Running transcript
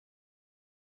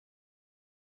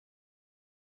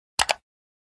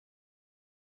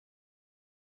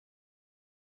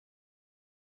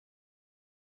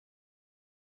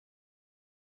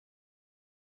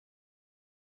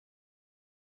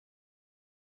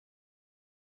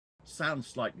sounds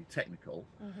slightly technical,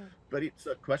 but it's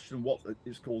a question of what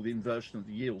is called the inversion of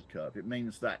the yield curve. It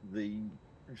means that the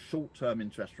short-term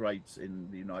interest rates in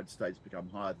the United States become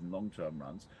higher than long-term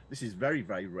runs. This is very,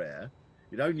 very rare.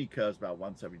 It only occurs about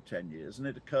once every 10 years, and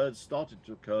it started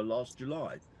to occur last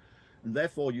July. And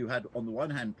therefore, you had, on the one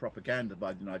hand, propaganda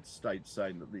by the United States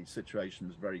saying that the situation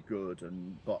was very good,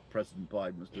 and President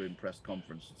Biden was doing press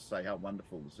conferences to say how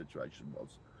wonderful the situation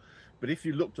was. But if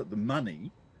you looked at the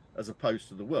money, as opposed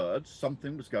to the words,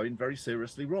 something was going very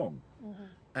seriously wrong.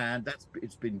 And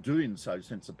it's been doing so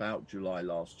since about July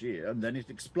last year, and then it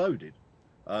exploded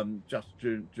just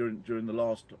during the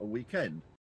last weekend.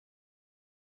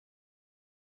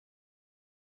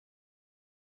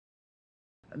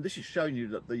 And this is showing you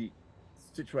that the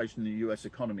situation in the US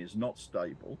economy is not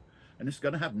stable, and it's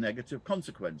going to have negative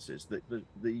consequences,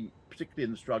 particularly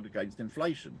in the struggle against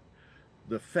inflation.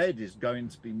 The Fed is going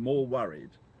to be more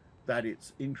worried that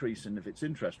its increase in its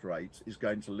interest rates is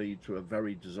going to lead to a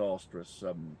very disastrous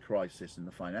crisis in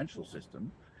the financial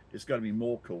system. It's going to be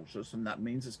more cautious, and that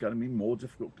means it's going to be more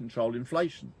difficult to control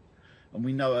inflation. And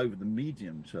we know over the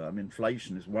medium term,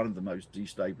 inflation is one of the most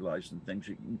destabilizing things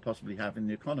you can possibly have in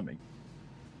the economy.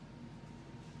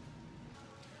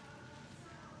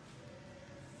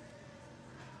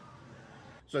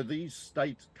 So these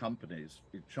state companies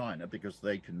in China, because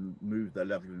they can move their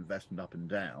level of investment up and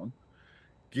down,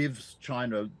 gives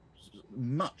China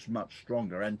much, much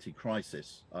stronger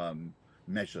anti-crisis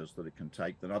measures that it can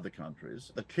take than other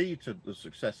countries. The key to the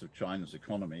success of China's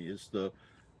economy is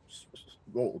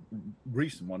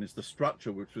recent one is the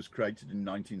structure which was created in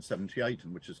 1978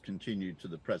 and which has continued to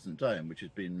the present day and which is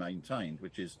being maintained,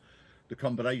 which is the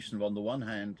combination of, on the one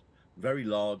hand, very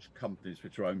large companies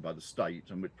which are owned by the state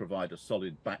and which provide a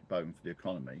solid backbone for the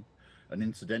economy, and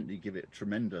incidentally give it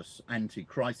tremendous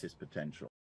anti-crisis potential.